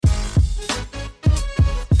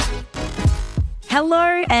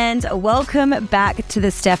Hello and welcome back to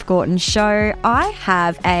the Steph Gorton Show. I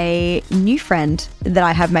have a new friend that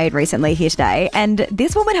I have made recently here today, and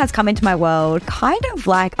this woman has come into my world kind of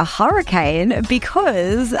like a hurricane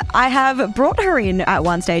because I have brought her in at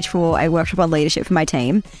one stage for a workshop on leadership for my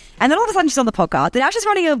team. And then all of a sudden she's on the podcast. And now she's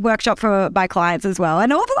running a workshop for my clients as well.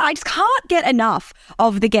 And all of a sudden, I just can't get enough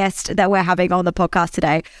of the guest that we're having on the podcast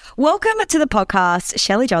today. Welcome to the podcast,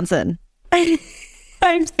 Shelley Johnson.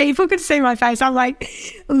 People could see my face. I'm like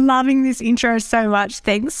loving this intro so much.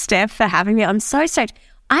 Thanks, Steph, for having me. I'm so stoked.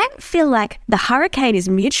 I feel like the hurricane is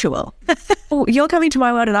mutual. You're coming to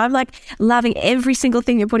my world and I'm like loving every single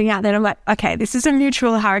thing you're putting out there. And I'm like, okay, this is a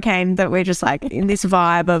mutual hurricane that we're just like in this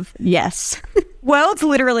vibe of yes. Worlds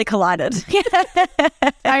literally collided.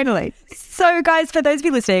 Totally. So guys, for those of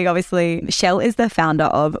you listening, obviously, Shell is the founder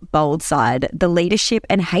of Bold Side, the leadership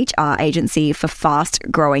and HR agency for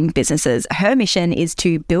fast-growing businesses. Her mission is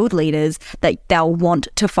to build leaders that they'll want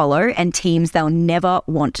to follow and teams they'll never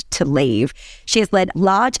want to leave. She has led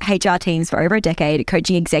large HR teams for over a decade,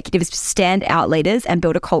 coaching executives to stand out leaders and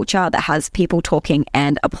build a culture that has people talking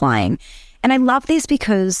and applying. And I love this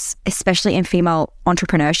because, especially in female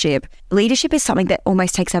entrepreneurship, leadership is something that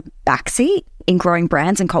almost takes a backseat in growing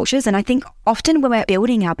brands and cultures. And I think often when we're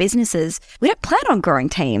building our businesses, we don't plan on growing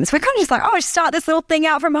teams. We're kind of just like, oh, start this little thing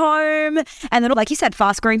out from home. And then, like you said,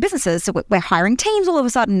 fast growing businesses. So we're hiring teams all of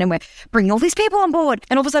a sudden and we're bringing all these people on board.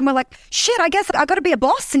 And all of a sudden we're like, shit, I guess I got to be a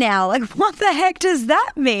boss now. Like, what the heck does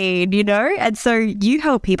that mean? You know? And so you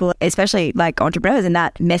help people, especially like entrepreneurs, in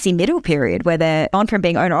that messy middle period where they're on from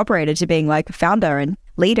being owner operator to being like founder and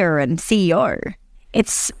leader and CEO.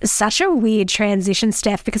 It's such a weird transition,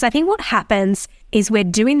 Steph, because I think what happens is we're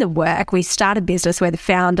doing the work. We start a business, we're the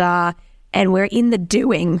founder, and we're in the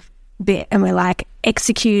doing bit, and we're like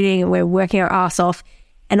executing, and we're working our ass off.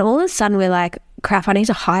 And all of a sudden, we're like, crap, I need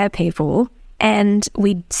to hire people. And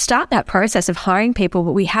we start that process of hiring people,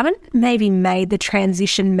 but we haven't maybe made the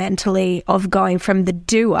transition mentally of going from the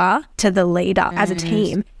doer to the leader as a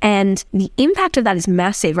team. And the impact of that is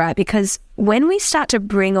massive, right? Because when we start to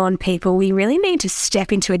bring on people, we really need to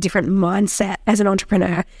step into a different mindset as an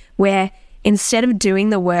entrepreneur, where instead of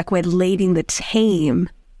doing the work, we're leading the team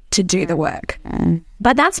to do the work.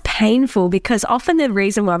 But that's painful because often the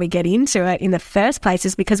reason why we get into it in the first place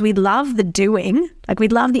is because we love the doing, like we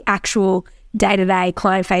love the actual day-to-day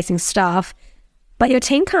client-facing stuff, but your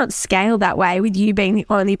team can't scale that way with you being the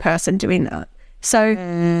only person doing that. So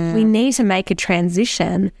we need to make a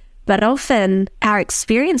transition, but often our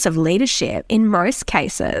experience of leadership, in most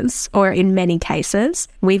cases, or in many cases,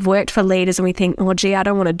 we've worked for leaders and we think, oh, gee, I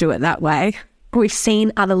don't want to do it that way. We've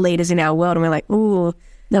seen other leaders in our world and we're like, ooh,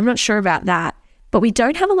 I'm not sure about that. But we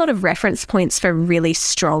don't have a lot of reference points for really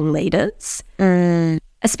strong leaders.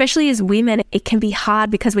 Especially as women, it can be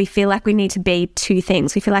hard because we feel like we need to be two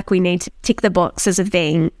things. We feel like we need to tick the boxes of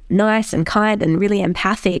being nice and kind and really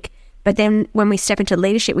empathic. But then when we step into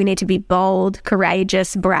leadership, we need to be bold,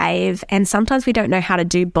 courageous, brave. And sometimes we don't know how to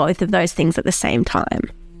do both of those things at the same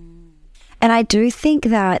time. And I do think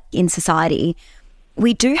that in society,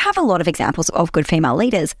 we do have a lot of examples of good female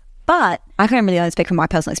leaders. But I can really only speak from my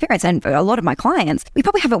personal experience, and for a lot of my clients, we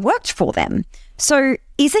probably haven't worked for them. So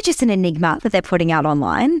is it just an enigma that they're putting out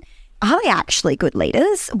online? Are they actually good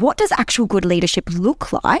leaders? What does actual good leadership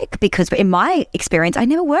look like? Because in my experience, I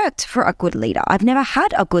never worked for a good leader. I've never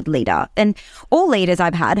had a good leader. And all leaders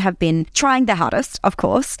I've had have been trying their hardest, of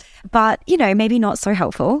course, but, you know, maybe not so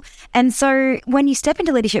helpful. And so when you step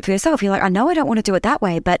into leadership for yourself, you're like, I know I don't want to do it that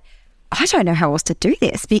way, but I don't know how else to do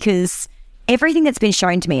this because everything that's been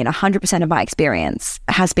shown to me in 100% of my experience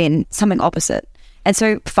has been something opposite. And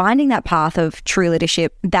so finding that path of true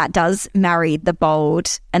leadership that does marry the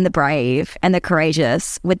bold and the brave and the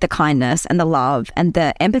courageous with the kindness and the love and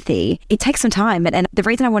the empathy, it takes some time. And the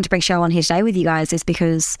reason I wanted to bring Shell on here today with you guys is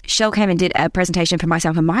because Shell came and did a presentation for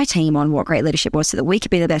myself and my team on what great leadership was so that we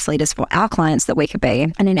could be the best leaders for our clients that we could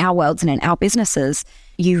be. And in our worlds and in our businesses,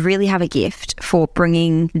 you really have a gift for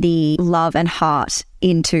bringing the love and heart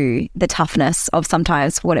into the toughness of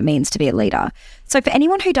sometimes what it means to be a leader. So for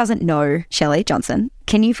anyone who doesn't know Shelley Johnson,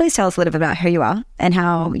 can you please tell us a little bit about who you are and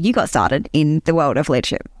how you got started in the world of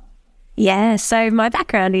leadership? Yeah, so my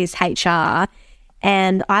background is HR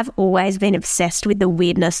and I've always been obsessed with the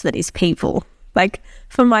weirdness that is people. Like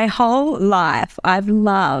for my whole life, I've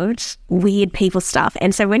loved weird people stuff.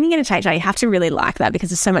 And so when you get into HR, you have to really like that because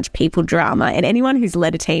there's so much people drama. And anyone who's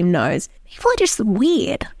led a team knows people are just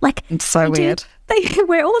weird. Like it's so weird.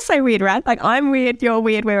 We're all so weird, right? Like I'm weird, you're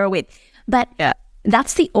weird, we're all weird. But yeah,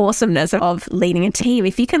 that's the awesomeness of leading a team.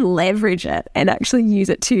 If you can leverage it and actually use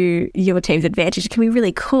it to your team's advantage, it can be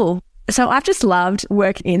really cool. So I've just loved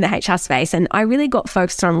working in the HR space, and I really got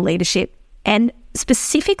focused on leadership and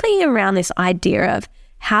specifically around this idea of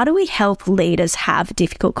how do we help leaders have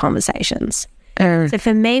difficult conversations? So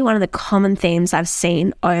for me, one of the common themes I've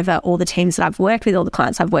seen over all the teams that I've worked with, all the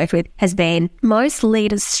clients I've worked with, has been most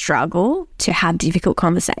leaders struggle to have difficult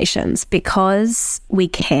conversations because we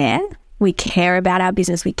care. We care about our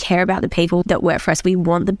business. We care about the people that work for us. We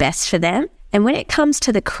want the best for them. And when it comes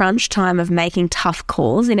to the crunch time of making tough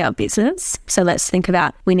calls in our business, so let's think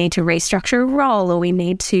about we need to restructure a role, or we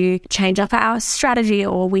need to change up our strategy,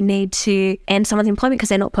 or we need to end someone's employment because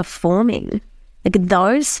they're not performing. Like,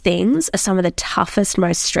 those things are some of the toughest,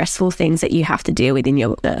 most stressful things that you have to deal with in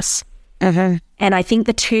your business. And I think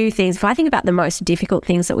the two things, if I think about the most difficult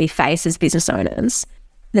things that we face as business owners,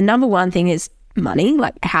 the number one thing is money.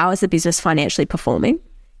 Like, how is the business financially performing?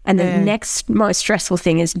 And the next most stressful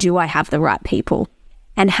thing is, do I have the right people?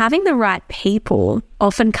 And having the right people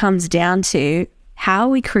often comes down to, how are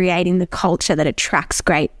we creating the culture that attracts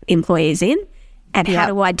great employees in? And how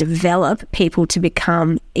do I develop people to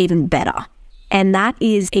become even better? And that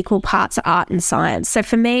is equal parts art and science. So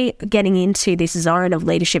for me, getting into this zone of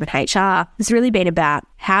leadership and HR has really been about,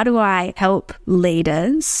 how do I help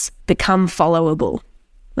leaders become followable?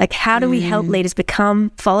 Like, how do we help leaders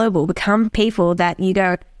become followable, become people that you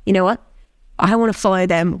go, you know what, I want to follow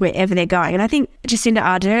them wherever they're going. And I think Jacinda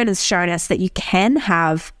Ardern has shown us that you can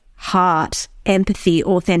have heart, empathy,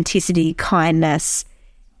 authenticity, kindness,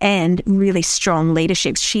 and really strong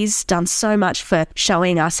leadership. She's done so much for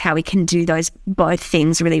showing us how we can do those both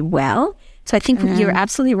things really well. So I think you're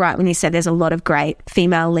absolutely right when you said there's a lot of great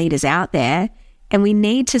female leaders out there. And we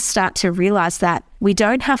need to start to realize that we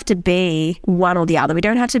don't have to be one or the other. We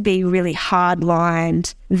don't have to be really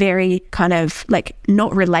hard-lined, very kind of like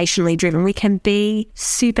not relationally driven. We can be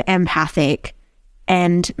super empathic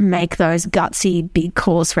and make those gutsy big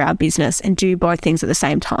calls for our business and do both things at the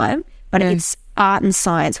same time. But it's art and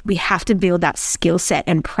science. We have to build that skill set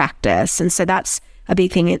and practice. And so that's a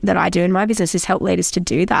big thing that I do in my business, is help leaders to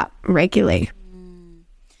do that regularly.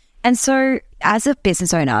 And so as a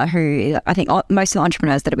business owner, who I think most of the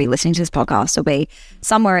entrepreneurs that will be listening to this podcast will be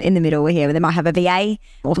somewhere in the middle here, where they might have a VA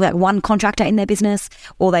or like one contractor in their business,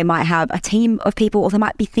 or they might have a team of people, or they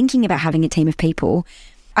might be thinking about having a team of people.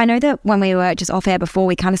 I know that when we were just off air before,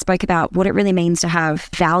 we kind of spoke about what it really means to have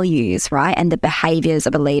values, right? And the behaviors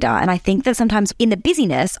of a leader. And I think that sometimes in the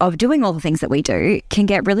busyness of doing all the things that we do, can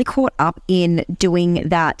get really caught up in doing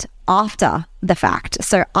that after the fact.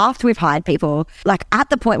 So after we've hired people, like at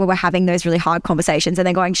the point where we're having those really hard conversations and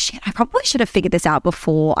then going, shit, I probably should have figured this out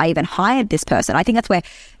before I even hired this person. I think that's where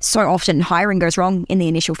so often hiring goes wrong in the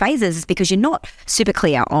initial phases, is because you're not super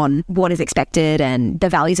clear on what is expected and the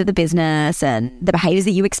values of the business and the behaviors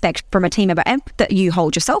that you expect from a team member and that you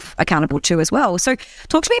hold yourself accountable to as well. So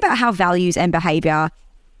talk to me about how values and behavior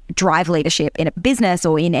drive leadership in a business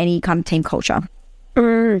or in any kind of team culture.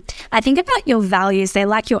 I think about your values, they're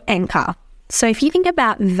like your anchor. So if you think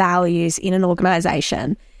about values in an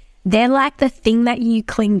organization, they're like the thing that you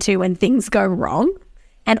cling to when things go wrong.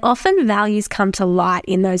 And often values come to light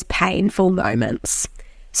in those painful moments.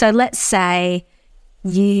 So let's say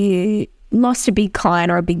you lost a big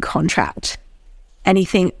client or a big contract and you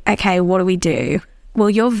think, okay, what do we do? Well,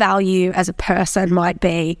 your value as a person might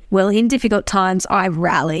be, well, in difficult times, I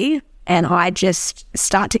rally and I just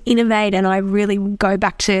start to innovate and I really go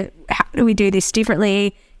back to, how do we do this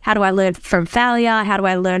differently? How do I learn from failure? How do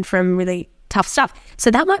I learn from really tough stuff? So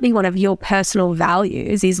that might be one of your personal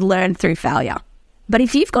values, is learn through failure. But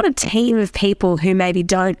if you've got a team of people who maybe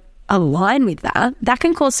don't align with that, that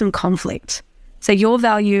can cause some conflict. So your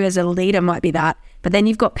value as a leader might be that, but then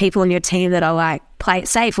you've got people in your team that are like, play it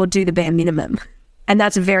safe or do the bare minimum. And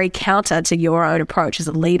that's very counter to your own approach as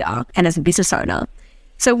a leader and as a business owner.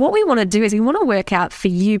 So what we want to do is we want to work out for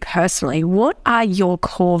you personally, what are your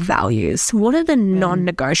core values? What are the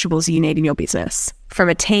non-negotiables you need in your business? From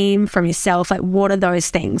a team, from yourself, like what are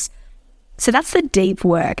those things? So that's the deep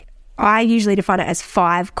work. I usually define it as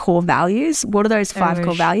 5 core values. What are those 5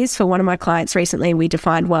 core values? For one of my clients recently, we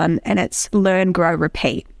defined one, and it's learn, grow,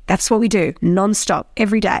 repeat. That's what we do nonstop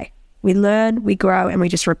every day. We learn, we grow, and we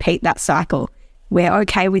just repeat that cycle. We're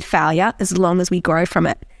okay with failure as long as we grow from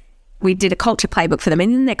it. We did a culture playbook for them.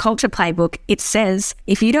 And in their culture playbook, it says,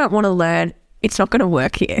 if you don't want to learn, it's not going to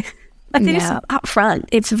work here. Like they're just up front.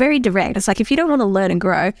 It's very direct. It's like, if you don't want to learn and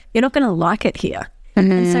grow, you're not going to like it here.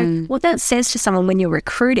 And so what that says to someone when you're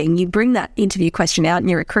recruiting, you bring that interview question out in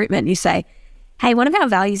your recruitment, you say, hey, one of our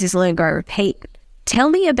values is learn, grow, repeat. Tell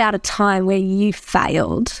me about a time where you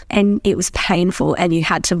failed and it was painful and you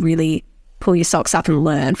had to really pull your socks up and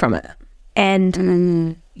learn from it.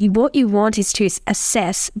 And what you want is to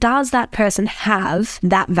assess, does that person have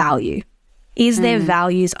that value? Is their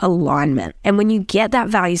values alignment? And when you get that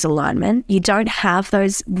values alignment, you don't have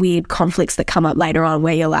those weird conflicts that come up later on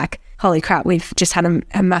where you're like, holy crap, we've just had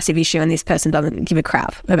a massive issue and this person doesn't give a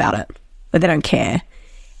crap about it, or they don't care.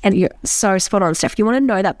 And you're so spot on, Steph. You want to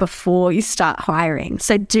know that before you start hiring.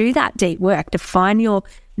 So do that deep work. Define your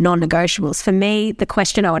non-negotiables. For me, the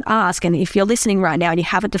question I would ask, and if you're listening right now and you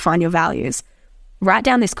haven't defined your values, write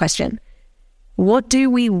down this question. What do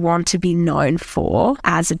we want to be known for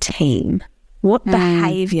as a team? What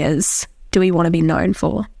behaviors do we want to be known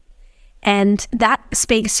for? And that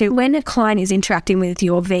speaks to when a client is interacting with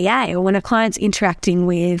your VA or when a client's interacting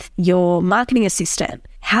with your marketing assistant,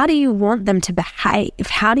 how do you want them to behave?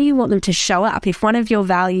 How do you want them to show up? If one of your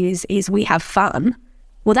values is we have fun,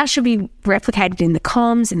 well, that should be replicated in the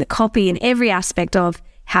comms, in the copy, in every aspect of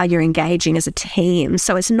how you're engaging as a team.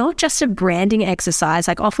 So it's not just a branding exercise.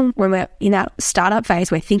 Like often when we're in that startup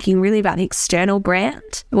phase, we're thinking really about the external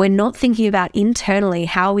brand. We're not thinking about internally,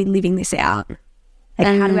 how are we living this out?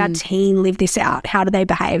 Like how do our team live this out? How do they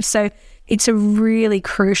behave? So it's a really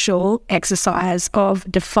crucial exercise of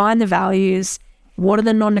define the values. What are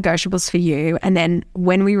the non-negotiables for you? And then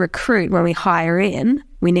when we recruit, when we hire in,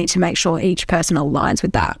 we need to make sure each person aligns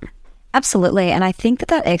with that. Absolutely. And I think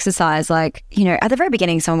that exercise, like, you know, at the very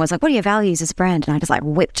beginning, someone was like, what are your values as a brand? And I just like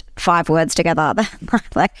whipped 5 words together,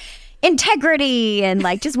 like integrity and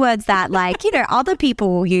like just words that like, you know, other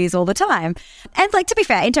people use all the time. And like, to be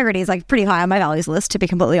fair, integrity is like pretty high on my values list, to be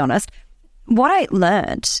completely honest. What I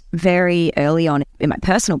learned very early on in my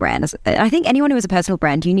personal brand is, I think anyone who has a personal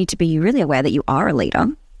brand, you need to be really aware that you are a leader.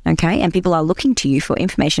 Okay. And people are looking to you for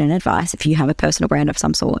information and advice if you have a personal brand of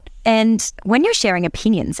some sort. And when you're sharing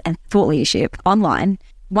opinions and thought leadership online,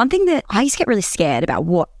 one thing that I used to get really scared about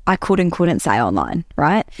what I could and couldn't say online,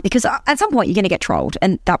 right? Because at some point you're going to get trolled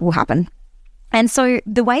and that will happen. And so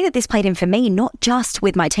the way that this played in for me, not just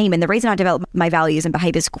with my team, and the reason I developed my values and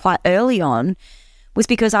behaviors quite early on was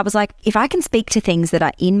because I was like, if I can speak to things that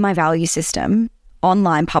are in my value system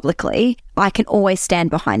online publicly, I can always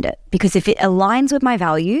stand behind it. Because if it aligns with my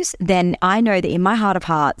values, then I know that in my heart of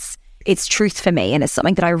hearts, it's truth for me and it's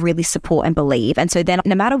something that I really support and believe. And so then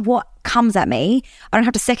no matter what comes at me, I don't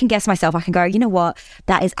have to second guess myself. I can go, you know what,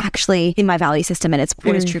 that is actually in my value system and it's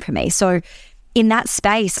what is true for me. So in that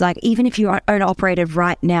space, like even if you're owner operated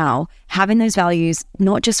right now, having those values,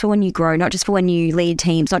 not just for when you grow, not just for when you lead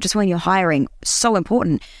teams, not just for when you're hiring, so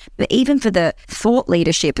important, but even for the thought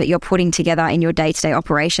leadership that you're putting together in your day-to-day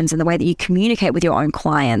operations and the way that you communicate with your own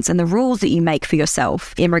clients and the rules that you make for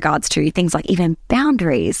yourself in regards to things like even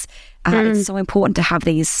boundaries. It's so important to have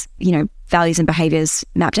these, you know, values and behaviors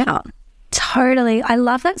mapped out. Totally. I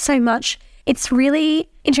love that so much. It's really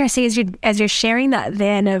interesting as you're sharing that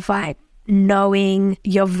then of like, knowing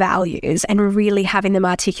your values and really having them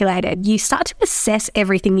articulated, you start to assess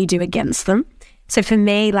everything you do against them. So for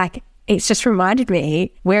me, like, it's just reminded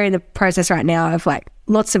me, we're in the process right now of like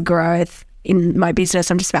lots of growth in my business.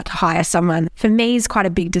 I'm just about to hire someone. For me, it's quite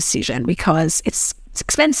a big decision because it's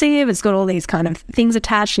expensive. It's got all these kind of things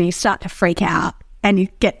attached and you start to freak out and you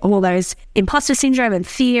get all those imposter syndrome and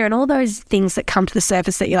fear and all those things that come to the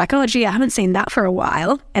surface that you're like, oh, gee, I haven't seen that for a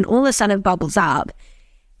while. And all of a sudden it bubbles up.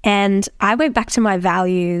 And I went back to my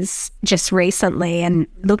values just recently and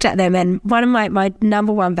looked at them. And one of my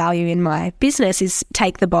number one value in my business is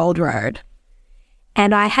take the bold road.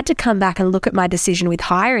 And I had to come back and look at my decision with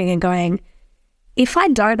hiring and going, if I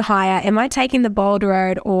don't hire, am I taking the bold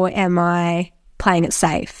road or am I playing it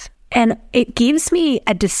safe? And it gives me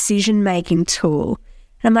a decision-making tool.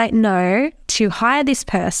 And I'm like, no, to hire this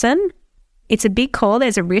person, it's a big call.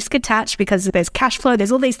 There's a risk attached because there's cash flow.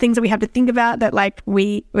 There's all these things that we have to think about that like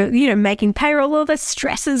we're, you know, making payroll, all the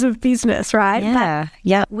stresses of business, right? Yeah.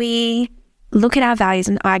 Yeah. We look at our values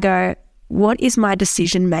and I go, what is my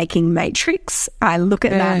decision-making matrix? I look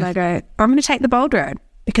at that and I go, I'm going to take the bold road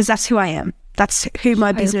because that's who I am. That's who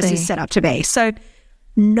my business is set up to be. So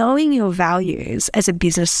knowing your values as a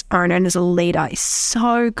business owner and as a leader is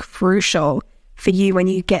so crucial for you when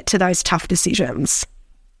you get to those tough decisions.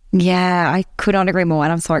 Yeah, I could not agree more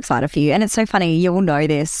and I'm so excited for you. And it's so funny, you'll know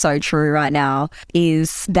this, so true right now,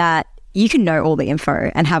 is that you can know all the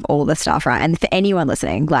info and have all the stuff, right? And for anyone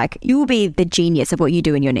listening, like you will be the genius of what you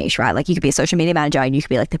do in your niche, right? Like you could be a social media manager and you could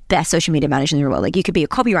be like the best social media manager in the world. Like you could be a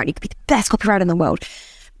copywriter, you could be the best copywriter in the world.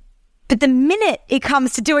 But the minute it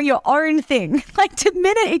comes to doing your own thing, like the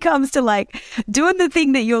minute it comes to like doing the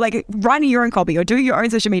thing that you're like writing your own copy or doing your own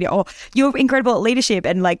social media or you're incredible at leadership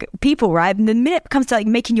and like people, right? And the minute it comes to like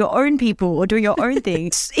making your own people or doing your own thing,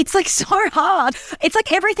 it's like so hard. It's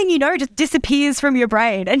like everything you know just disappears from your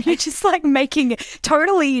brain and you're just like making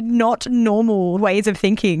totally not normal ways of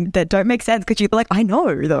thinking that don't make sense because you're like, I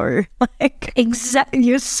know though. Like exactly.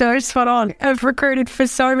 You're so spot on. I've recruited for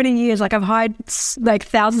so many years. Like I've hired like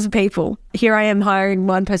thousands of people. Here I am hiring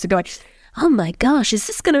one person going, oh my gosh, is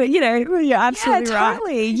this going to, you're absolutely right.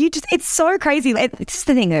 Totally. It's so crazy. It's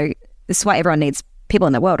the thing though. This is why everyone needs people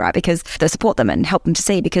in the world, right? Because they support them and help them to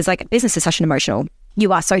see because like business is such an emotional,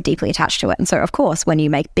 you are so deeply attached to it. And so of course, when you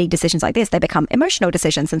make big decisions like this, they become emotional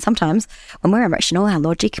decisions. And sometimes when we're emotional, our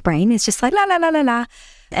logic brain is just like la, la, la, la, la.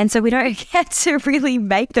 And so we don't get to really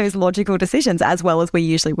make those logical decisions as well as we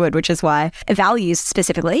usually would, which is why values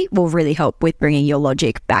specifically will really help with bringing your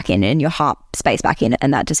logic back in and your heart space back in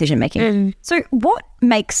and that decision making. So what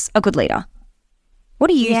makes a good leader? What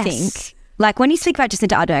do you think? Like when you speak about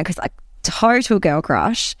Jacinta Ardern, because like total girl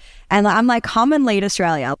crush, and I'm like, come and lead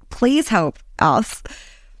Australia. Please help us.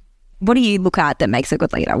 What do you look at that makes a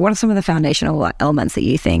good leader? What are some of the foundational elements that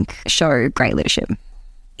you think show great leadership?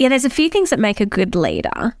 Yeah, there's a few things that make a good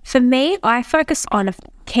leader. For me, I focus on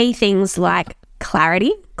key things like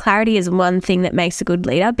clarity. Clarity is one thing that makes a good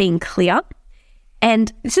leader, being clear.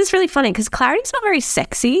 And this is really funny because clarity is not very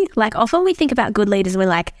sexy. Like often we think about good leaders and we're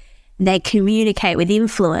like, they communicate with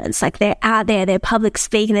influence. Like they're out there, they're public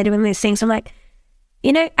speaking, they're doing these things. I'm like,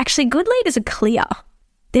 actually good leaders are clear.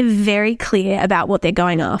 They're very clear about what they're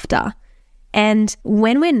going after. And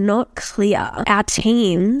when we're not clear, our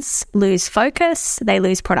teams lose focus, they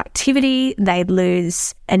lose productivity, they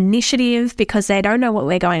lose initiative because they don't know what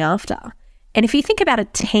we're going after. And if you think about a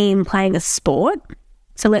team playing a sport,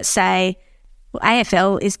 so let's say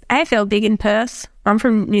AFL, is AFL big in Perth? I'm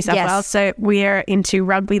from New South Wales, so we're into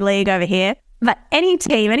rugby league over here. But any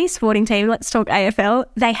team, any sporting team, let's talk AFL,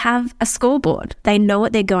 they have a scoreboard. They know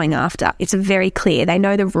what they're going after. It's very clear. They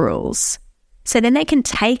know the rules. So then they can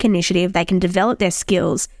take initiative, they can develop their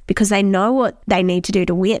skills because they know what they need to do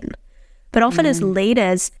to win. But often as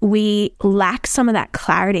leaders, we lack some of that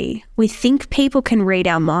clarity. We think people can read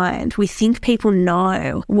our mind. We think people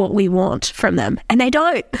know what we want from them, and they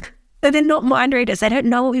don't. They're not mind readers. They don't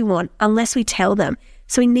know what we want unless we tell them.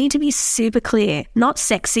 So we need to be super clear, not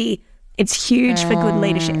sexy. It's huge for good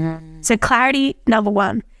leadership. So clarity, number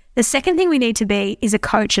one. The second thing we need to be is a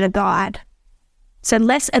coach and a guide. So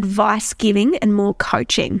less advice giving and more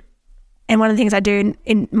coaching. And one of the things I do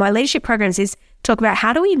in my leadership programs is talk about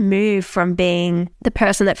how do we move from being the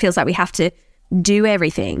person that feels like we have to do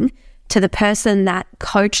everything to the person that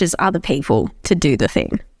coaches other people to do the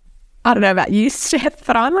thing. I don't know about you, Steph,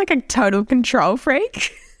 but I'm like a total control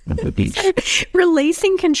freak.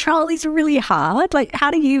 Releasing control is really hard. Like,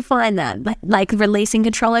 how do you find that? Like releasing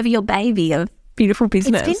control over your baby of beautiful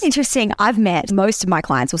business. It's been interesting. I've met most of my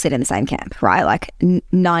clients will sit in the same camp, right? Like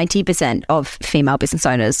 90% of female business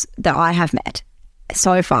owners that I have met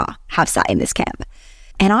so far have sat in this camp.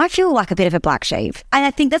 And I feel like a bit of a black sheep. And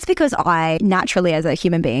I think that's because I naturally, as a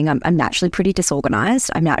human being, I'm naturally pretty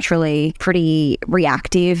disorganized. I'm naturally pretty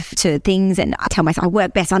reactive to things. And I tell myself I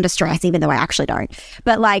work best under stress, even though I actually don't.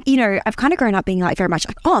 But like, I've kind of grown up being like very much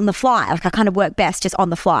like on the fly. Like I kind of work best just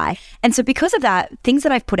on the fly. And so because of that, things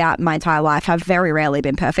that I've put out my entire life have very rarely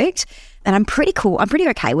been perfect. And I'm pretty cool. I'm pretty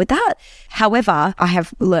okay with that. However, I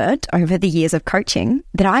have learned over the years of coaching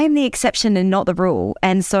that I am the exception and not the rule.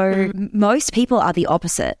 And so most people are the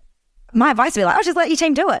opposite. My advice would be like, I'll just let your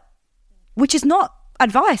team do it, which is not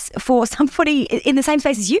advice for somebody in the same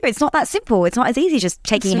space as you. It's not that simple. It's not as easy just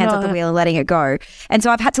taking your hands off the wheel and letting it go. And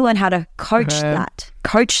so I've had to learn how to coach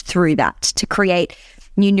through that to create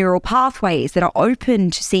new neural pathways that are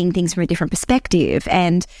open to seeing things from a different perspective.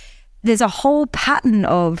 And there's a whole pattern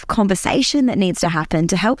of conversation that needs to happen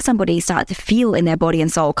to help somebody start to feel in their body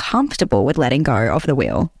and soul comfortable with letting go of the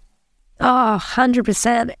wheel. Oh,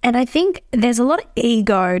 100%. And I think there's a lot of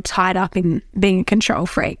ego tied up in being a control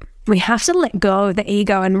freak. We have to let go of the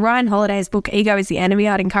ego. And Ryan Holiday's book, Ego is the Enemy,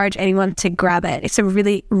 I'd encourage anyone to grab it. It's a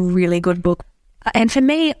really, really good book. And for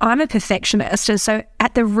me, I'm a perfectionist. And so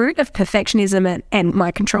at the root of perfectionism and my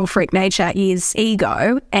control freak nature is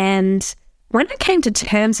ego. And when I came to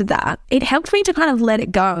terms with that, it helped me to kind of let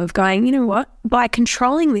it go of going, you know what? By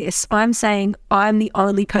controlling this, I'm saying I'm the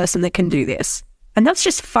only person that can do this. And that's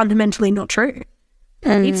just fundamentally not true.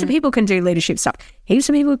 Heaps of people can do leadership stuff. Heaps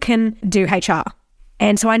of people can do HR.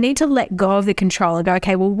 And so I need to let go of the control and go,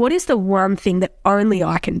 okay, well, what is the one thing that only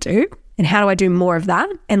I can do? And how do I do more of that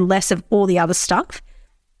and less of all the other stuff?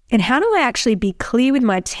 And how do I actually be clear with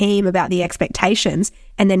my team about the expectations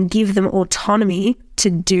and then give them autonomy to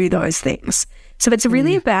do those things? So it's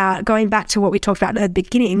really about going back to what we talked about at the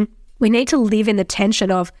beginning. We need to live in the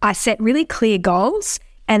tension of I set really clear goals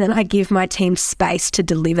and then I give my team space to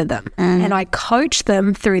deliver them. And I coach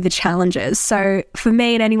them through the challenges. So for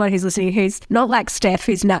me and anyone who's listening who's not like Steph,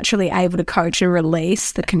 who's naturally able to coach and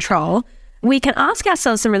release the control, we can ask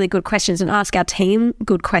ourselves some really good questions and ask our team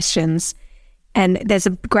good questions. And there's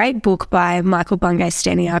a great book by Michael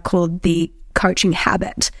Bungay-Stenier called The Coaching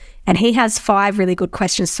Habit. And he has 5 really good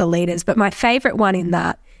questions for leaders. But my favorite one in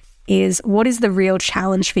that is, what is the real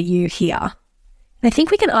challenge for you here? And I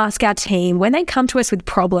think we can ask our team, when they come to us with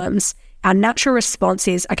problems, our natural response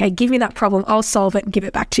is, okay, give me that problem, I'll solve it and give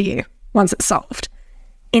it back to you once it's solved.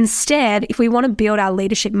 Instead, if we want to build our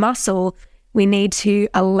leadership muscle, we need to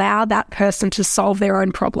allow that person to solve their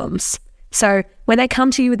own problems. So when they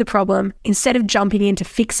come to you with a problem, instead of jumping in to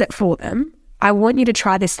fix it for them, I want you to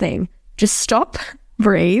try this thing. Just stop,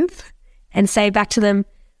 breathe, and say back to them,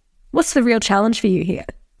 what's the real challenge for you here?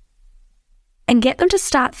 And get them to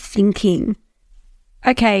start thinking,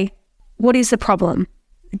 okay, what is the problem?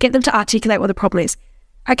 Get them to articulate what the problem is.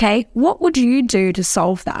 Okay, what would you do to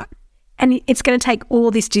solve that? And it's going to take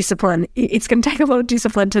all this discipline. It's going to take a lot of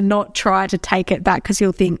discipline to not try to take it back, because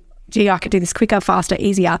you'll think, gee, I could do this quicker, faster,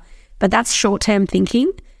 easier. But that's short-term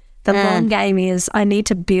thinking. The long game is I need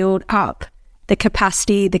to build up the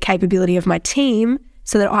capacity, the capability of my team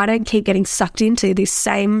so that I don't keep getting sucked into these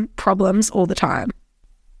same problems all the time.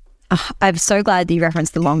 I'm so glad that you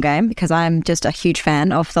referenced the long game, because I'm just a huge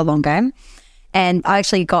fan of the long game. And I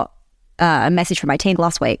actually got a message from my team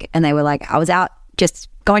last week, and they were like, I was out just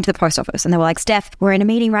going to the post office, and they were like, Steph, we're in a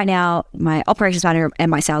meeting right now, my operations manager and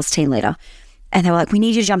my sales team leader. And they were like, we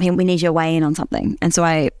need you to jump in. We need you to weigh in on something. And so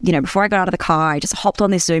I, before I got out of the car, I just hopped on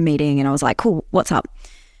this Zoom meeting and I was like, cool, what's up?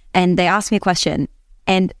 And they asked me a question.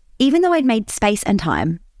 And even though I'd made space and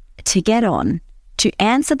time to get on to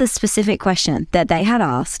answer the specific question that they had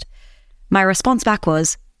asked, my response back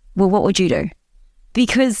was, well, what would you do?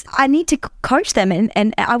 Because I need to coach them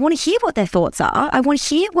and I want to hear what their thoughts are. I want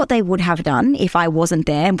to hear what they would have done if I wasn't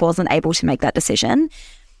there and wasn't able to make that decision.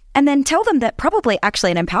 And then tell them that probably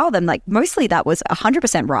actually, and empower them, like mostly that was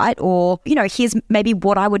 100% right. Or, here's maybe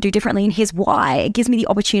what I would do differently and here's why. It gives me the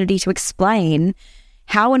opportunity to explain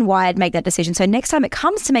how and why I'd make that decision. So next time it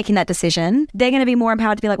comes to making that decision, they're going to be more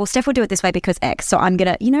empowered to be like, well, Steph will do it this way because X. So I'm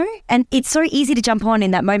going to, and it's so easy to jump on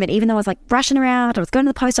in that moment, even though I was like rushing around, I was going to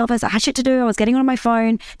the post office, I had shit to do, I was getting on my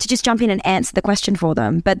phone, to just jump in and answer the question for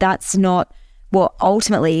them. But that's not what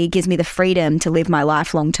ultimately gives me the freedom to live my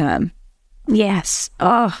life long term. Yes.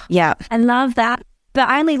 Oh, yeah. I love that. But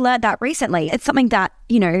I only learned that recently. It's something that,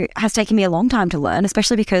 has taken me a long time to learn,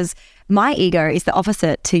 especially because my ego is the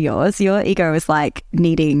opposite to yours. Your ego is like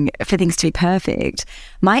needing for things to be perfect.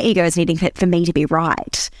 My ego is needing for me to be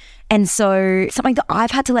right. And so something that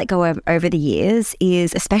I've had to let go of over the years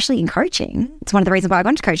is, especially in coaching, it's one of the reasons why I got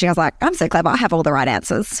into coaching. I was like, I'm so clever. I have all the right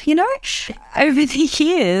answers, Over the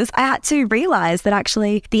years, I had to realize that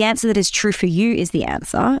actually the answer that is true for you is the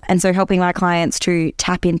answer. And so helping my clients to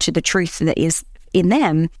tap into the truth that is in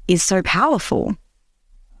them is so powerful.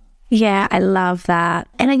 Yeah, I love that.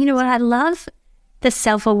 And you know what? I love the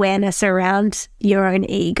self-awareness around your own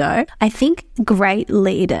ego. I think great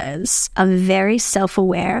leaders are very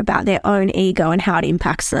self-aware about their own ego and how it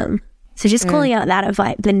impacts them. So just calling out that of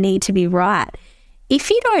like the need to be right. If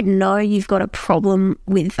you don't know you've got a problem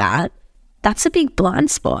with that, that's a big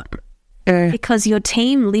blind spot because your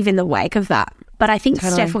team live in the wake of that. But I think,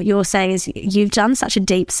 totally. Steph, what you're saying is you've done such a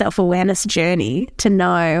deep self-awareness journey to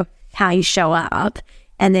know how you show up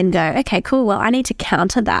and then go, okay, cool, well, I need to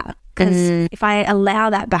counter that. Because if I allow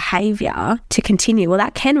that behavior to continue, well,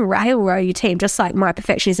 that can railroad your team, just like my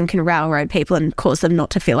perfectionism can railroad people and cause them not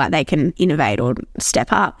to feel like they can innovate or step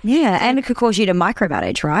up. Yeah, and it could cause you to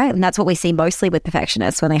micromanage, right? And that's what we see mostly with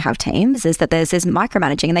perfectionists when they have teams, is that there's this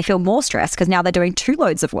micromanaging and they feel more stressed because now they're doing 2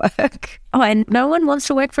 loads of work. Oh, and no one wants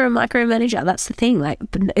to work for a micromanager. That's the thing. Like,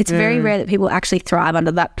 it's very rare that people actually thrive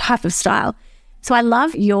under that type of style. So I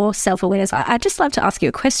love your self-awareness. I'd just love to ask you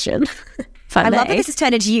a question. I love that this has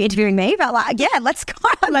turned into you interviewing me, but like, yeah, let's go.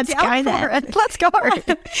 Let's go there. Let's go.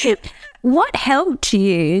 What helped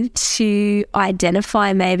you to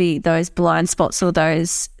identify maybe those blind spots or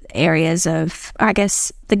those areas of, I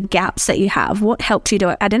guess, the gaps that you have? What helped you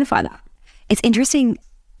to identify that? It's interesting.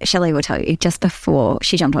 Shelley will tell you, just before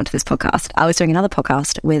she jumped onto this podcast, I was doing another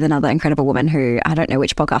podcast with another incredible woman who, I don't know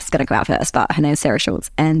which podcast is going to go out first, but her name is Sarah Schultz.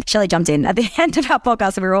 And Shelley jumped in at the end of our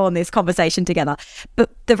podcast and we were all in this conversation together. But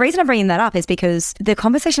the reason I'm bringing that up is because the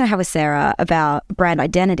conversation I had with Sarah about brand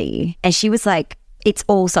identity, and she was like, it's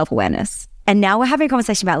all self-awareness. And now we're having a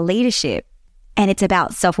conversation about leadership, and it's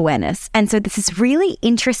about self-awareness. And so this is really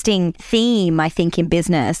interesting theme, I think, in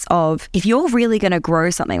business of if you're really going to grow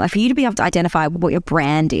something, like for you to be able to identify what your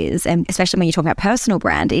brand is, and especially when you're talking about personal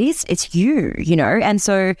brand, it's you, you know? And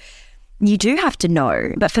so you do have to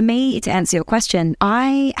know. But for me, to answer your question,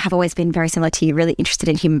 I have always been very similar to you, really interested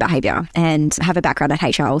in human behavior and have a background in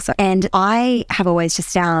HR also. And I have always just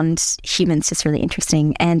found humans just really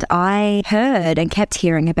interesting. And I heard and kept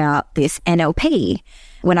hearing about this NLP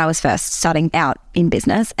when I was first starting out in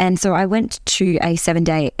business. And so I went to a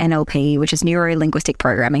 7-day NLP, which is neuro-linguistic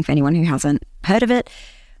programming for anyone who hasn't heard of it.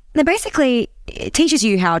 And basically, it teaches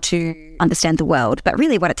you how to understand the world, but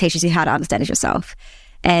really what it teaches you how to understand is yourself.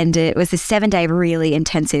 And it was this 7-day really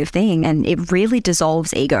intensive thing, and it really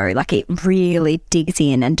dissolves ego. Like it really digs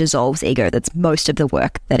in and dissolves ego. That's most of the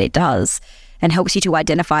work that it does, and helps you to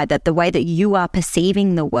identify that the way that you are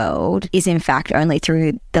perceiving the world is in fact only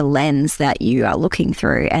through the lens that you are looking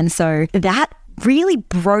through. And so that really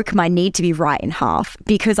broke my need to be right in half,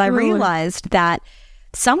 because I realized that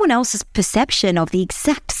someone else's perception of the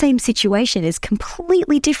exact same situation is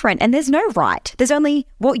completely different, and there's no right. There's only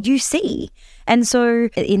what you see. And so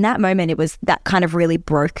in that moment, it was that kind of really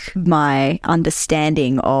broke my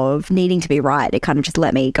understanding of needing to be right. It kind of just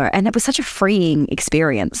let me go. And it was such a freeing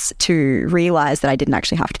experience to realize that I didn't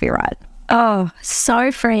actually have to be right. Oh,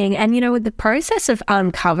 so freeing. And, you know, the process of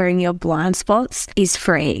uncovering your blind spots is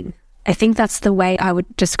freeing. I think that's the way I would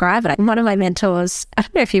describe it. One of my mentors, I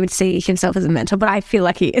don't know if he would see himself as a mentor, but I feel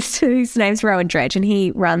like he is. His name's Rowan Dredge, and he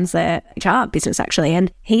runs a HR business actually.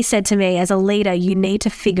 And he said to me, as a leader, you need to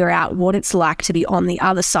figure out what it's like to be on the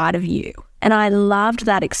other side of you. And I loved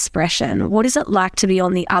that expression. What is it like to be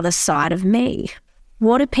on the other side of me?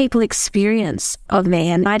 What do people experience of me?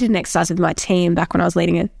 And I did an exercise with my team back when I was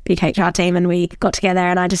leading a big HR team, and we got together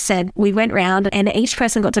and I just said, we went round and each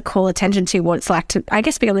person got to call attention to what it's like to, I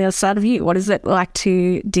guess, be on the other side of you. What is it like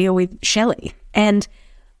to deal with Shelley? And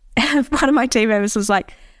one of my team members was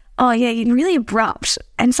like, oh yeah, you're really abrupt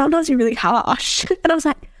and sometimes you're really harsh. And I was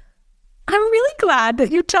like, I'm really glad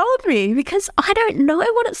that you told me, because I don't know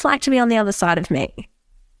what it's like to be on the other side of me.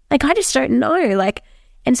 Like, I just don't know.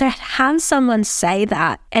 And so have someone say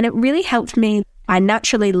that, and it really helped me. I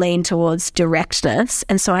naturally lean towards directness,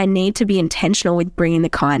 and so I need to be intentional with bringing the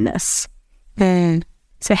kindness.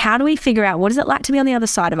 So how do we figure out what is it like to be on the other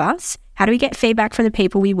side of us? How do we get feedback from the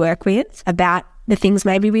people we work with about the things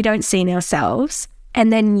maybe we don't see in ourselves,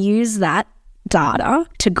 and then use that data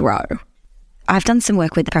to grow? I've done some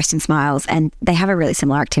work with Preston Smiles, and they have a really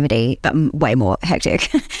similar activity, but way more hectic,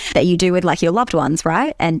 that you do with like your loved ones,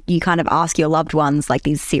 right? And you kind of ask your loved ones like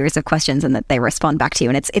these series of questions, and that they respond back to you.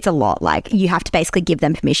 And it's a lot. Like, you have to basically give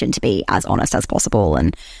them permission to be as honest as possible.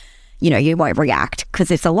 And, you know, you won't react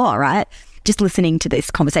because it's a lot, right? Just listening to this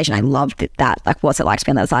conversation, I loved that. Like, what's it like to be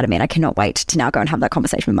on the other side of me? And I cannot wait to now go and have that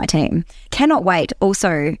conversation with my team. Cannot wait.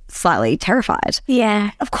 Also slightly terrified. Yeah.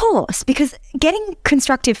 Of course, because getting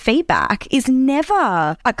constructive feedback is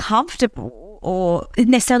never a comfortable or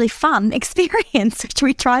necessarily fun experience, which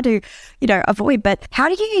we try to, you know, avoid. But how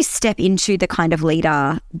do you step into the kind of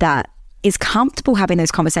leader that is comfortable having those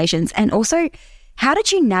conversations? And also, how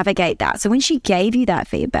did you navigate that? So when she gave you that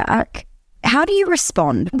feedback, how do you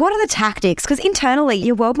respond? What are the tactics? Because internally,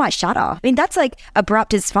 your world might shatter. I mean, that's like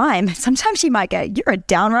abrupt is fine. Sometimes you might get, you're a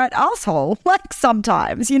downright asshole. Like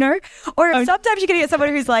sometimes, you know? Or sometimes you're going to get someone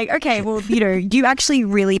who's like, okay, well, you know, you actually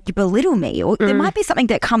really belittle me. Or there might be something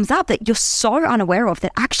that comes up that you're so unaware of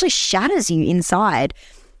that actually shatters you inside.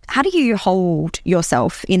 How do you hold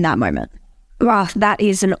yourself in that moment? Well, that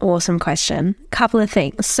is an awesome question. Couple of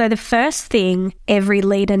things. So the first thing every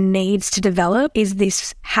leader needs to develop is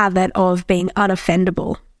this habit of being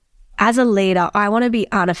unoffendable. As a leader, I want to be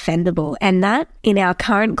unoffendable, and that in our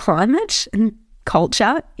current climate and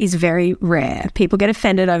culture is very rare. People get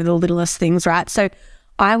offended over the littlest things, right? So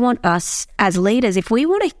I want us as leaders, if we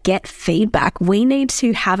want to get feedback, we need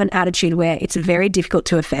to have an attitude where it's very difficult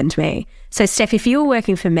to offend me. So Steph, if you're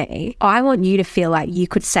working for me, I want you to feel like you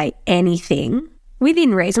could say anything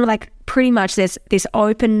within reason. Like, pretty much there's this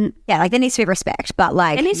open... Yeah, like there needs to be respect, but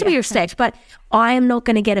like... There needs to be respect, but I am not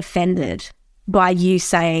going to get offended by you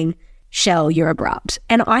saying, Shell, you're abrupt.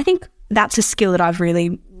 And I think that's a skill that I've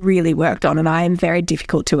really, really worked on, and I am very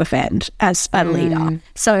difficult to offend as a leader.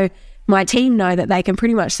 So my team know that they can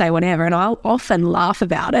pretty much say whatever, and I'll often laugh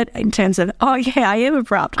about it in terms of, oh yeah, I am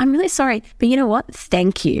abrupt. I'm really sorry. But you know what?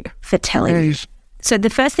 Thank you for telling me. So the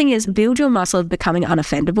first thing is build your muscle of becoming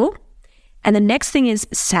unoffendable. And the next thing is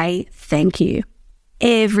say thank you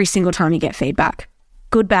every single time you get feedback.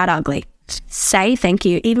 Good, bad, ugly. Say thank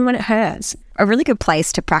you, even when it hurts. A really good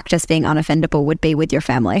place to practice being unoffendable would be with your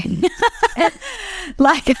family.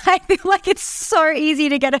 Like, I feel like it's so easy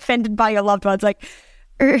to get offended by your loved ones. Like,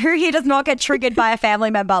 who here does not get triggered by a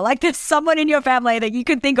family member? Like, there's someone in your family that you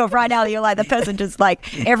can think of right now that you're like, the person just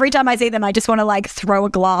like, every time I see them, I just want to like throw a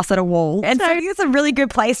glass at a wall. And so I think it's a really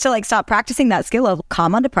good place to like start practicing that skill of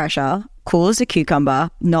calm under pressure, cool as a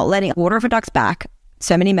cucumber, not letting water off a duck's back.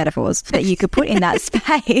 So many metaphors that you could put in that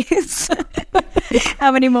space.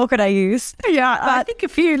 How many more could I use? Yeah, I think a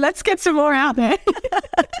few. Let's get some more out there.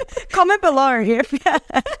 Comment below if you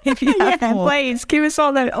have more. Please give us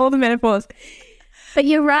all the metaphors. But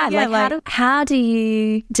you're right. Yeah, how do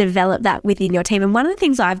you develop that within your team? And one of the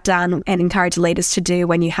things I've done and encourage leaders to do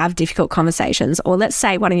when you have difficult conversations, or let's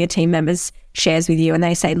say one of your team members shares with you and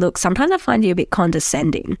they say, look, sometimes I find you a bit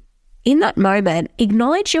condescending. In that moment,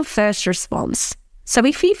 acknowledge your first response. So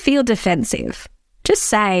if you feel defensive, just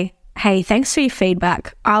say, hey, thanks for your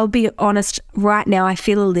feedback. I'll be honest, right now I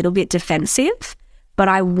feel a little bit defensive, but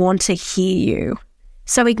I want to hear you.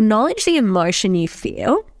 So acknowledge the emotion you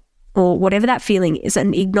feel, or whatever that feeling is,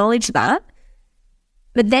 and acknowledge that,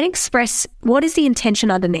 but then express what is the intention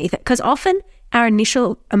underneath it. Because often our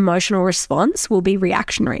initial emotional response will be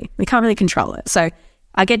reactionary. We can't really control it. So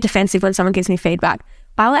I get defensive when someone gives me feedback.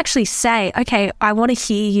 I'll actually say, okay, I want to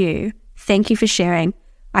hear you. Thank you for sharing.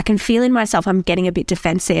 I can feel in myself I'm getting a bit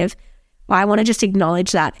defensive. I want to just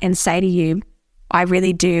acknowledge that and say to you, I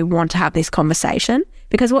really do want to have this conversation,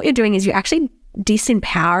 because what you're doing is you're actually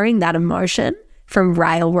disempowering that emotion from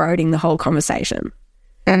railroading the whole conversation.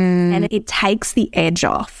 And it takes the edge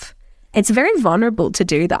off. It's very vulnerable to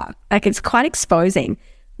do that. Like, it's quite exposing,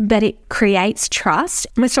 but it creates trust.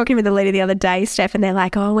 I was talking with a leader the other day, Steph, and they're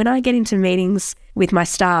like, oh, when I get into meetings with my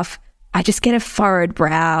staff, I just get a furrowed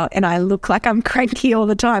brow and I look like I'm cranky all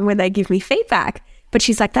the time when they give me feedback. But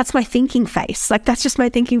she's like, that's my thinking face. Like, that's just my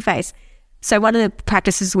thinking face. So one of the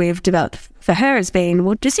practices we've developed for her has been,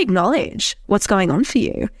 well, just acknowledge what's going on for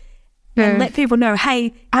you and let people know,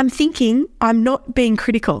 hey, I'm thinking, I'm not being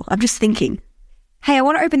critical. I'm just thinking. Hey, I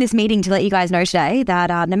want to open this meeting to let you guys know today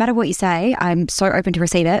that no matter what you say, I'm so open to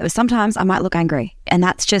receive it. But sometimes I might look angry, and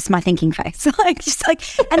that's just my thinking face. And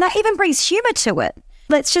that even brings humor to it.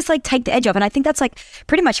 Let's just like take the edge off. And I think that's like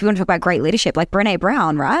pretty much, if you want to talk about great leadership, like Brené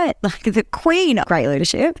Brown, right? Like the queen of great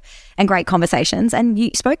leadership and great conversations. And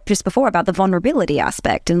you spoke just before about the vulnerability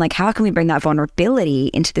aspect and like, how can we bring that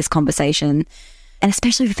vulnerability into this conversation? And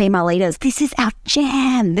especially for female leaders, this is our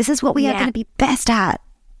jam. This is what we are going to be best at.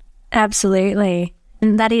 Absolutely.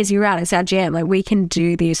 And that is, you're right, it's our jam. Like, we can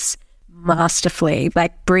do this masterfully,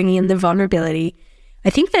 like bringing in the vulnerability. I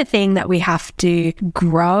think the thing that we have to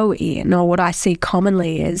grow in, or what I see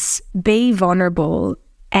commonly, is be vulnerable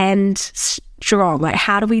and strong. Like,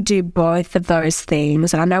 how do we do both of those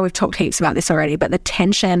things? And I know we've talked heaps about this already, but the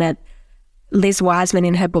tension at Liz Wiseman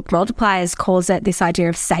in her book Multipliers calls it this idea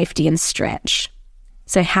of safety and stretch.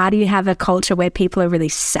 So how do you have a culture where people are really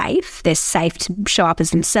safe? They're safe to show up as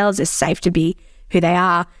themselves. They're safe to be who they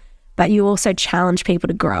are, but you also challenge people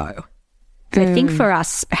to grow. So I think for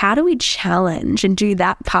us, how do we challenge and do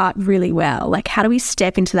that part really well? Like, how do we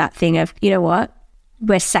step into that thing of, you know what,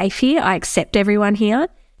 we're safe here. I accept everyone here.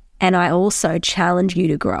 And I also challenge you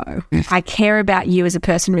to grow. I care about you as a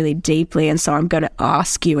person really deeply. And so I'm going to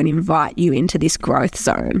ask you and invite you into this growth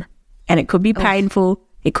zone. And it could be painful.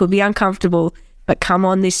 It could be uncomfortable, but come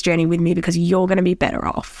on this journey with me because you're going to be better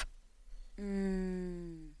off.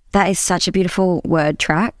 That is such a beautiful word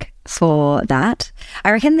track for that.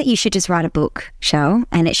 I reckon that you should just write a book, Shell,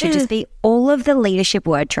 and it should just be all of the leadership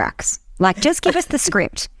word tracks. Like, just give us the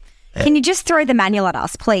script. Can you just throw the manual at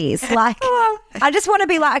us, please? Like, I just want to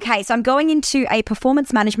be like, okay, so I'm going into a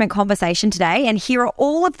performance management conversation today, and here are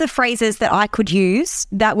all of the phrases that I could use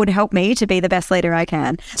that would help me to be the best leader I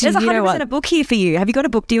can. There's 100% a book here for you. Have you got a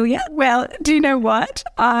book deal yet? Well, do you know what?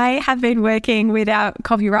 I have been working with our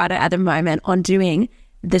copywriter at the moment on doing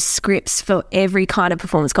the scripts for every kind of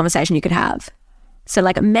performance conversation you could have. So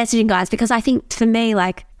like messaging guys, because I think for me,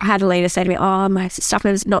 like I had a leader say to me, oh, my staff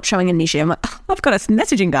member's not showing initiative. I'm like, oh, I've got a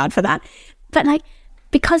messaging guide for that. But like,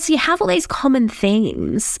 because you have all these common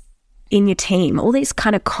things in your team, all these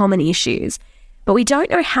kind of common issues, but we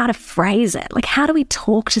don't know how to phrase it. Like, how do we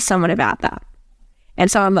talk to someone about that?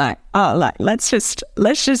 And so I'm like, oh, like, let's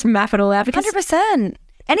just map it all out. Because 100%.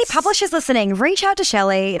 Any publishers listening, reach out to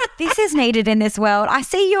Shelley. This is needed in this world. I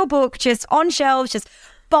see your book just on shelves, just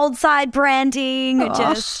bold side branding.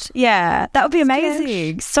 That would be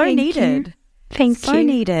amazing. So needed. Thank you. So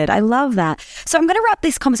needed. I love that. So I'm going to wrap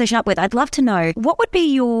this conversation up with, I'd love to know, what would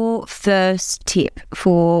be your first tip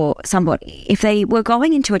for somebody if they were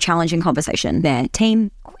going into a challenging conversation, their team,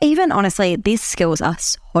 even honestly, these skills are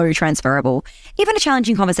so transferable, even a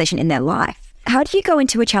challenging conversation in their life. How do you go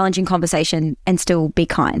into a challenging conversation and still be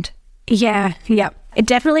kind? Yeah. It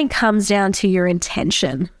definitely comes down to your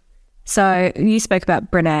intention. So you spoke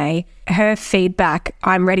about Brene, her feedback,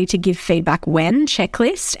 I'm ready to give feedback when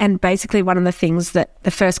checklist. And basically one of the things that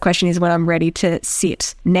the first question is when I'm ready to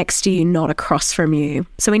sit next to you, not across from you.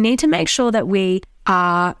 So we need to make sure that we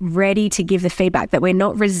are ready to give the feedback, that we're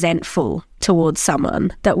not resentful towards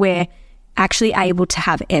someone, that we're actually able to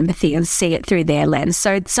have empathy and see it through their lens.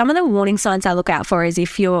 So some of the warning signs I look out for is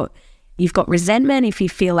if you've got resentment, if you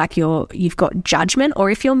feel like you've got judgment, or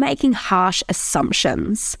if you're making harsh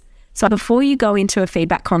assumptions. So before you go into a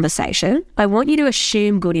feedback conversation, I want you to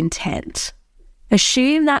assume good intent.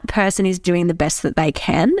 Assume that person is doing the best that they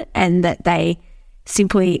can and that they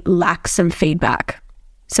simply lack some feedback.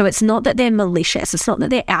 So it's not that they're malicious. It's not that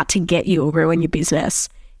they're out to get you or ruin your business.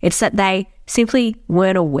 It's that they simply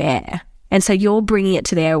weren't aware. And so you're bringing it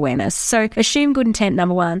to their awareness. So assume good intent,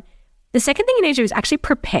 number one. The second thing you need to do is actually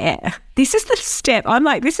prepare. This is the step. I'm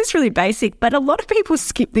like, this is really basic, but a lot of people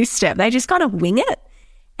skip this step. They just kind of wing it.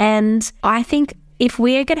 And I think if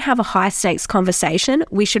we're going to have a high stakes conversation,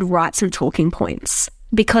 we should write some talking points,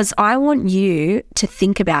 because I want you to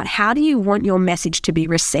think about how do you want your message to be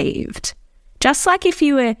received? Just like if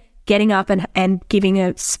you were getting up and giving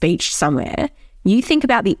a speech somewhere, you think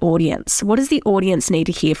about the audience. What does the audience need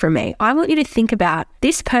to hear from me? I want you to think about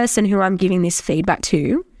this person who I'm giving this feedback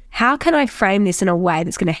to. How can I frame this in a way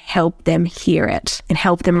that's going to help them hear it and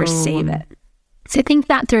help them receive it? So think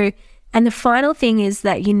that through. And the final thing is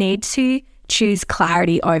that you need to choose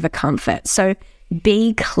clarity over comfort. So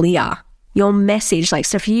be clear. Your message, so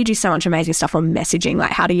if you do so much amazing stuff on messaging,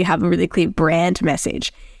 like how do you have a really clear brand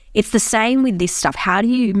message? It's the same with this stuff. How do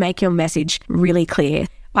you make your message really clear?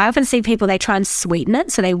 I often see people, they try and sweeten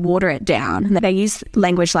it, so they water it down. And they use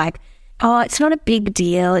language like, oh, it's not a big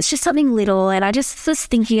deal. It's just something little. And I just was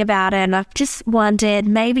thinking about it and I've just wondered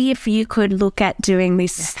maybe if you could look at doing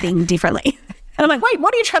this thing differently. And I'm like, wait,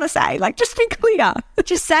 what are you trying to say? Like, just be clear.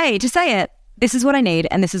 Just say it. This is what I need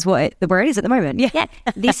and this is where it is at the moment. Yeah.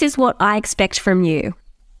 This is what I expect from you.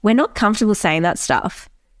 We're not comfortable saying that stuff.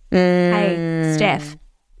 Hey, Steph,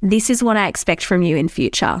 this is what I expect from you in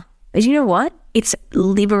future. But you know what? It's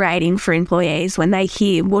liberating for employees when they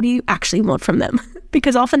hear what do you actually want from them,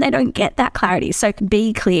 because often they don't get that clarity. So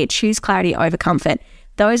be clear, choose clarity over comfort.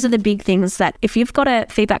 Those are the big things that if you've got a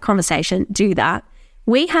feedback conversation, do that.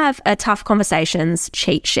 We have a tough conversations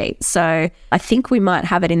cheat sheet. So I think we might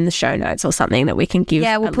have it in the show notes or something that we can give.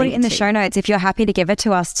 Yeah, we'll put it in the show notes. If you're happy to give it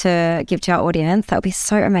to us to give to our audience, that would be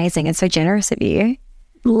so amazing and so generous of you.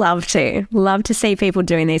 Love to see people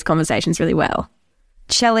doing these conversations really well.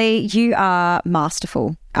 Shelley, you are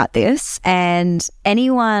masterful at this, and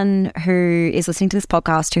anyone who is listening to this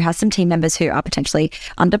podcast who has some team members who are potentially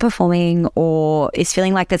underperforming or is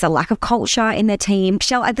feeling like there's a lack of culture in their team.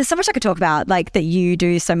 Shelley, there's so much I could talk about, like that you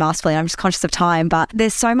do so masterfully. I'm just conscious of time, but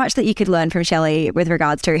there's so much that you could learn from Shelley with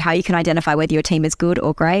regards to how you can identify whether your team is good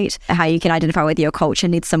or great, how you can identify whether your culture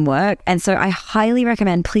needs some work. And so I highly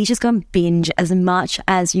recommend, please just go and binge as much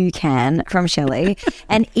as you can from Shelley.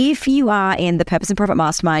 And if you are in the Purpose and Profit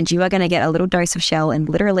Mastermind, you are going to get a little dose of Shell in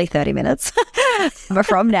literally 30 minutes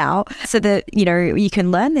from now, so that, you know, you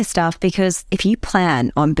can learn this stuff. Because if you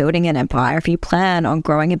plan on building an empire, if you plan on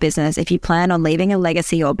growing a business, if you plan on leaving a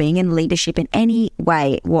legacy or being in leadership in any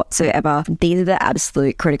way whatsoever, these are the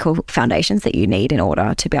absolute critical foundations that you need in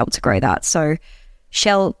order to be able to grow that. So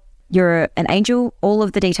Shell, you're an angel. All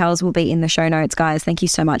of the details will be in the show notes, guys. Thank you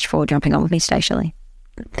so much for jumping on with me today, Shelley.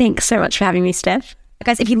 Thanks so much for having me, Steph.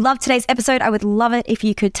 Guys, if you loved today's episode, I would love it if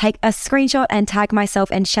you could take a screenshot and tag myself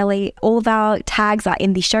and Shelley. All of our tags are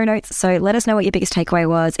in the show notes, so let us know what your biggest takeaway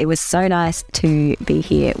was. It was so nice to be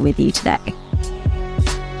here with you today.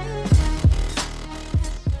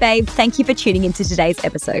 Babe, thank you for tuning into today's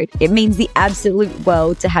episode. It means the absolute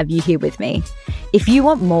world to have you here with me. If you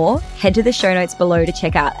want more, head to the show notes below to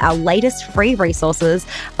check out our latest free resources,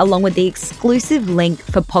 along with the exclusive link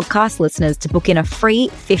for podcast listeners to book in a free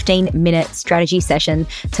 15-minute strategy session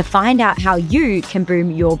to find out how you can boom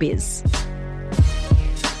your biz.